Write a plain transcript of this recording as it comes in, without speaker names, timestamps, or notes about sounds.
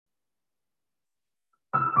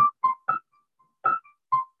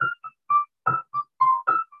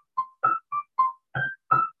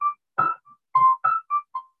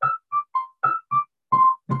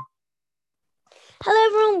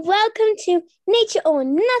welcome to Nature or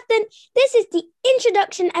Nothing. This is the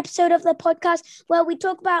introduction episode of the podcast where we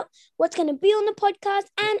talk about what's going to be on the podcast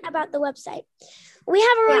and about the website. We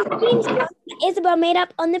have our own theme song that Isabel made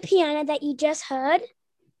up on the piano that you just heard.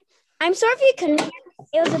 I'm sorry if you couldn't hear it.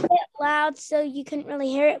 It was a bit loud, so you couldn't really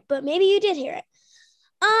hear it, but maybe you did hear it.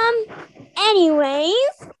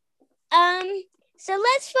 So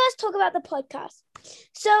let's first talk about the podcast.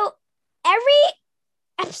 So every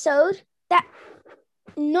episode that,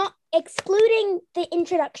 not excluding the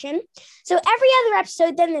introduction, so every other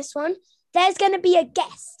episode than this one, there's going to be a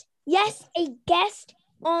guest. Yes, a guest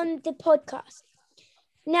on the podcast.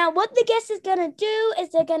 Now, what the guest is going to do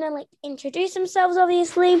is they're going to introduce themselves,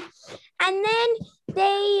 obviously, and then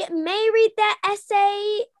they may read their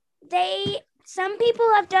essay. Some people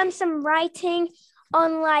have done some writing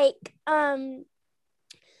on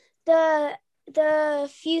the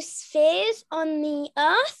few spheres on the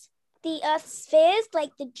Earth spheres, like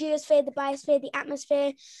the geosphere, the biosphere, the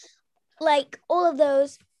atmosphere, all of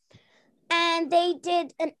those. And they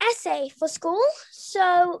did an essay for school.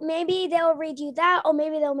 So maybe they'll read you that, or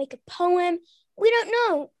maybe they'll make a poem. We don't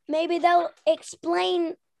know. Maybe they'll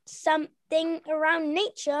explain something around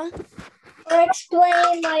nature. Or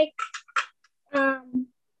explain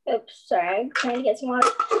oops, sorry, I'm trying to get some water.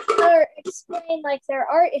 Or explain their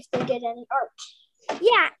art if they did any art.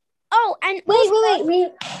 Yeah. Oh, and wait.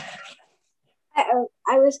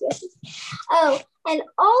 I was good. Oh, and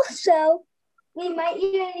also we might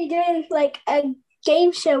even be doing a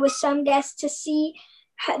game show with some guests to see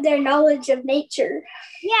their knowledge of nature.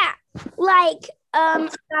 Yeah,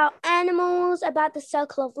 about animals, about the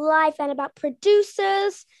circle of life, and about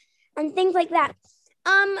producers and things like that.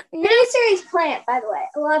 Producer is plant, by the way.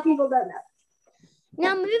 A lot of people don't know.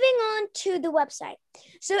 Now, moving on to the website.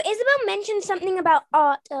 So Isabel mentioned something about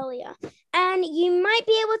art earlier, and you might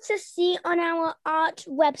be able to see on our art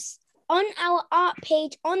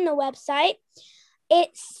page on the website.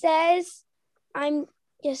 It says, I'm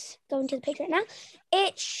just going to the page right now.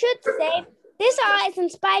 It should say, "This art is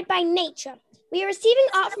inspired by nature. We are receiving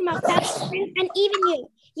art from our family, friends, and even you.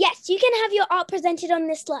 Yes, you can have your art presented on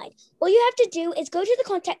this slide. All you have to do is go to the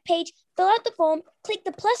contact page, fill out the form, click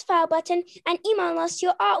the plus file button, and email us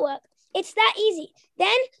your artwork. It's that easy.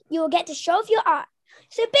 Then you will get to show off your art."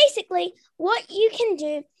 So basically, what you can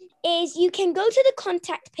do is you can go to the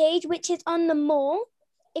contact page, which is on the more.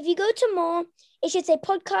 If you go to more, it should say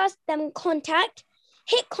podcast, then contact.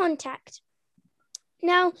 Hit contact.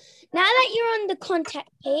 Now that you're on the contact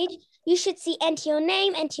page, you should see enter your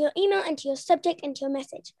name, enter your email, enter your subject, enter your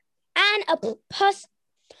message, and a plus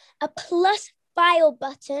file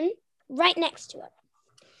button right next to it.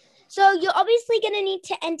 So you're obviously going to need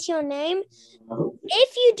to enter your name.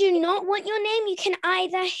 If you do not want your name, you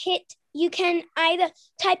can either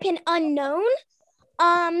type in unknown.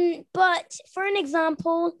 But for an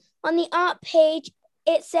example, on the art page,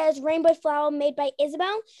 it says rainbow flower made by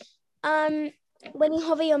Isabel. When you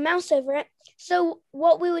hover your mouse over it. So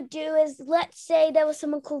what we would do is, let's say there was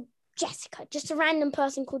someone called Jessica, just a random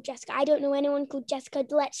person called Jessica. I don't know anyone called Jessica.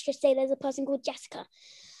 Let's just say there's a person called Jessica.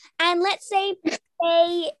 And let's say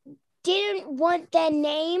they didn't want their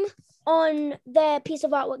name on their piece of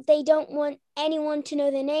artwork. They don't want anyone to know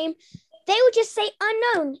their name. They would just say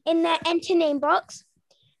unknown in their enter name box.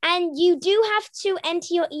 And you do have to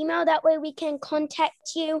enter your email. That way we can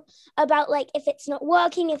contact you about if it's not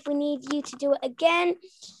working, if we need you to do it again,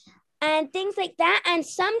 and things like that. And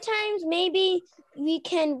sometimes maybe we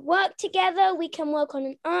can work together. We can work on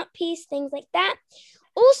an art piece, things like that.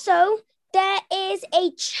 Also, there is a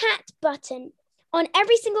chat button. On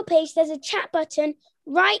every single page, there's a chat button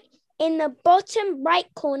right in the bottom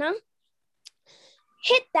right corner.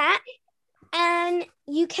 Hit that, and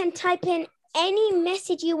you can type in any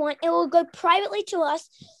message you want. It will go privately to us,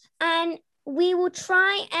 and we will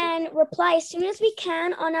try and reply as soon as we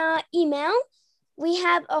can on our email. We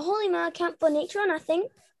have a whole email account for Nature or Nothing.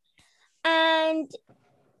 And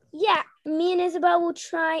yeah, me and Isabel will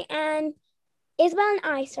try and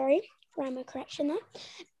grammar correction there.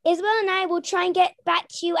 Isabel and I will try and get back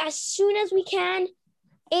to you as soon as we can.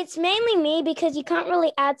 It's mainly me because you can't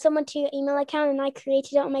really add someone to your email account, and I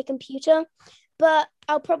created it on my computer. But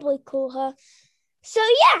I'll probably call her. So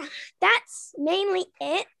yeah, that's mainly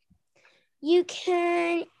it.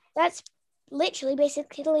 That's literally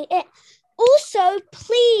basically it. Also,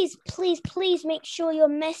 please make sure your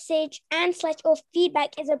message and / or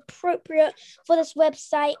feedback is appropriate for this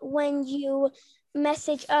website when you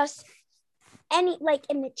message us in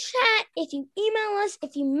the chat, if you email us,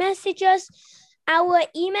 if you message us. Our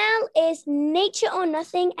email is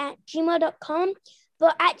natureornothing@gmail.com.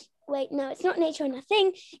 But wait, no, it's not nature or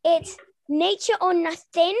nothing. It's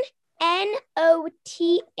natureornothing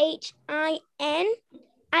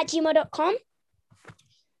nothin@gmail.com.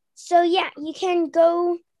 So yeah, you can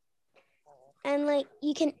go and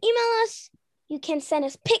you can email us. You can send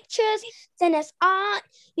us pictures, send us art.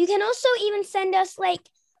 You can also even send us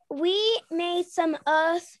we made some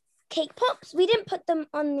earth cake pops. We didn't put them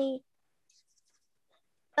on the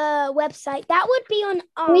website. That would be on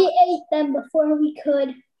art. We ate them before we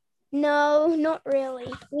could. No, not really.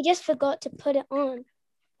 We just forgot to put it on.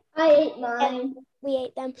 I ate mine. We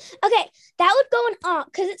ate them. Okay, that would go on art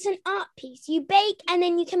because it's an art piece. You bake and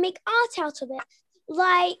then you can make art out of it.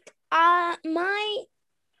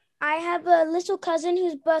 I have a little cousin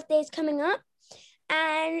whose birthday is coming up,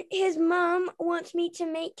 and his mom wants me to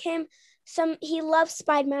make him he loves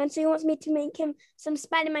Spider-Man, so he wants me to make him some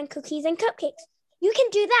Spider-Man cookies and cupcakes. You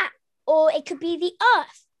can do that, or it could be the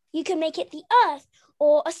earth. You can make it the earth,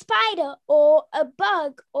 or a spider, or a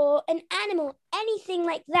bug, or an animal, anything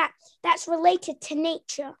like that that's related to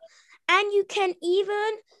nature. And you can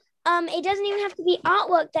even, it doesn't even have to be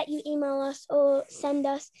artwork that you email us or send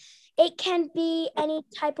us. It can be any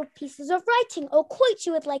type of pieces of writing or quotes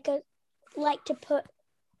you would like to put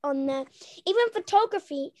on there. Even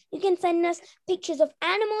photography, you can send us pictures of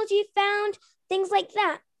animals you found, things like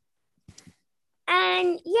that.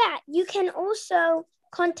 And yeah, you can also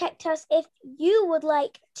contact us if you would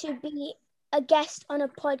like to be a guest on a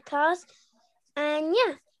podcast. And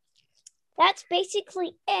yeah, that's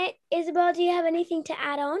basically it. Isabel, do you have anything to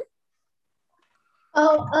add on?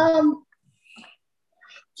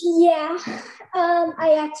 Yeah,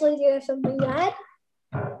 I actually do have something to add.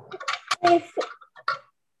 If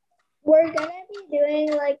we're gonna be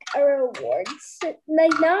doing a rewards,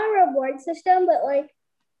 not a reward system, but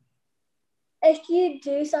if you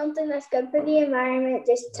do something that's good for the environment,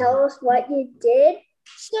 just tell us what you did.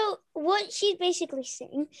 So what she's basically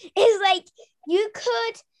saying is you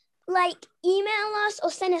could email us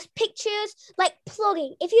or send us pictures,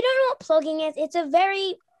 plugging. If you don't know what plugging is,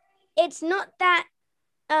 it's not that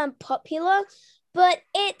popular, but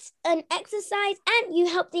it's an exercise and you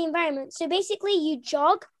help the environment. So basically you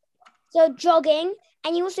jog, so jogging,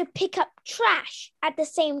 and you also pick up trash at the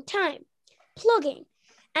same time, plugging.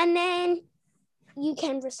 And then you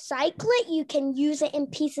can recycle it, you can use it in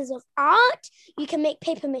pieces of art, you can make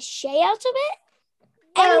paper mache out of it.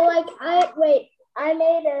 I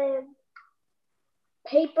made a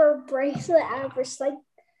paper bracelet out of recycling.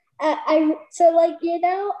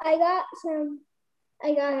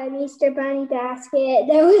 I got an Easter Bunny basket.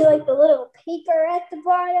 There was the little paper at the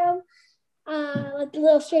bottom, the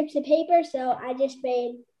little strips of paper. So I just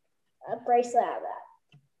made a bracelet out of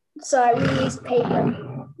that. So I reused paper.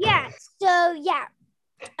 Yeah. So yeah.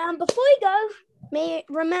 Before we go,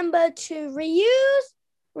 remember to reuse,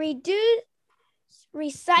 reduce,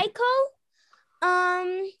 recycle.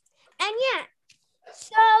 And yeah.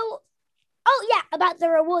 So, about the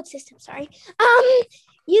reward system. Sorry.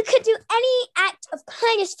 You could do any act of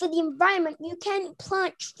kindness for the environment. You can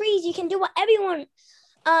plant trees. You can do whatever you want.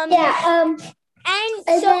 And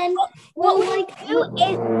so then what we do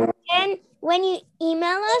is, then when you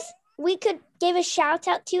email us, we could give a shout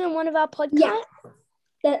out to you in one of our podcasts.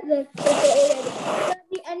 Yeah. At the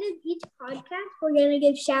end of each podcast, we're gonna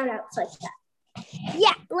give shout outs like that.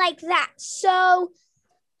 Yeah, like that. So,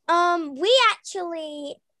 we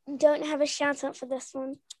actually don't have a shout out for this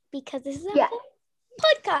one because this is a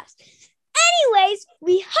podcast. Anyways,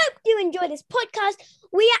 we hope you enjoy this podcast.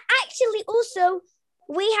 We are actually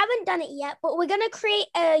we haven't done it yet, but we're going to create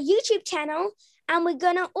a YouTube channel and we're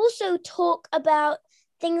going to also talk about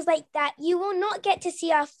things like that. You will not get to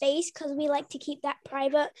see our face because we like to keep that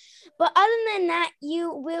private. But other than that,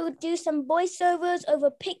 you will do some voiceovers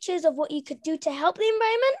over pictures of what you could do to help the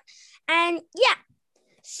environment. And yeah,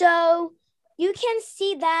 so you can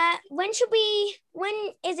see that. When is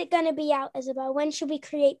it going to be out, Isabel? When should we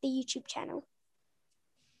create the YouTube channel?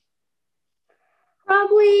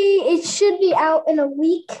 Probably it should be out in a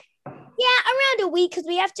week. Yeah, around a week because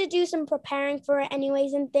we have to do some preparing for it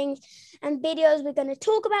anyways and things and videos. We're going to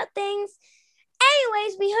talk about things.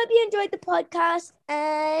 Anyways, we hope you enjoyed the podcast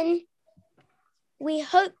and we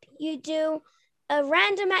hope you do a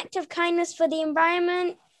random act of kindness for the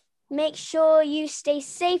environment. Make sure you stay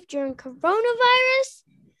safe during coronavirus.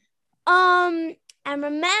 And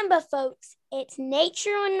remember, folks, it's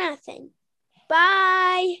nature or nothing.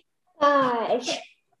 Bye. Bye.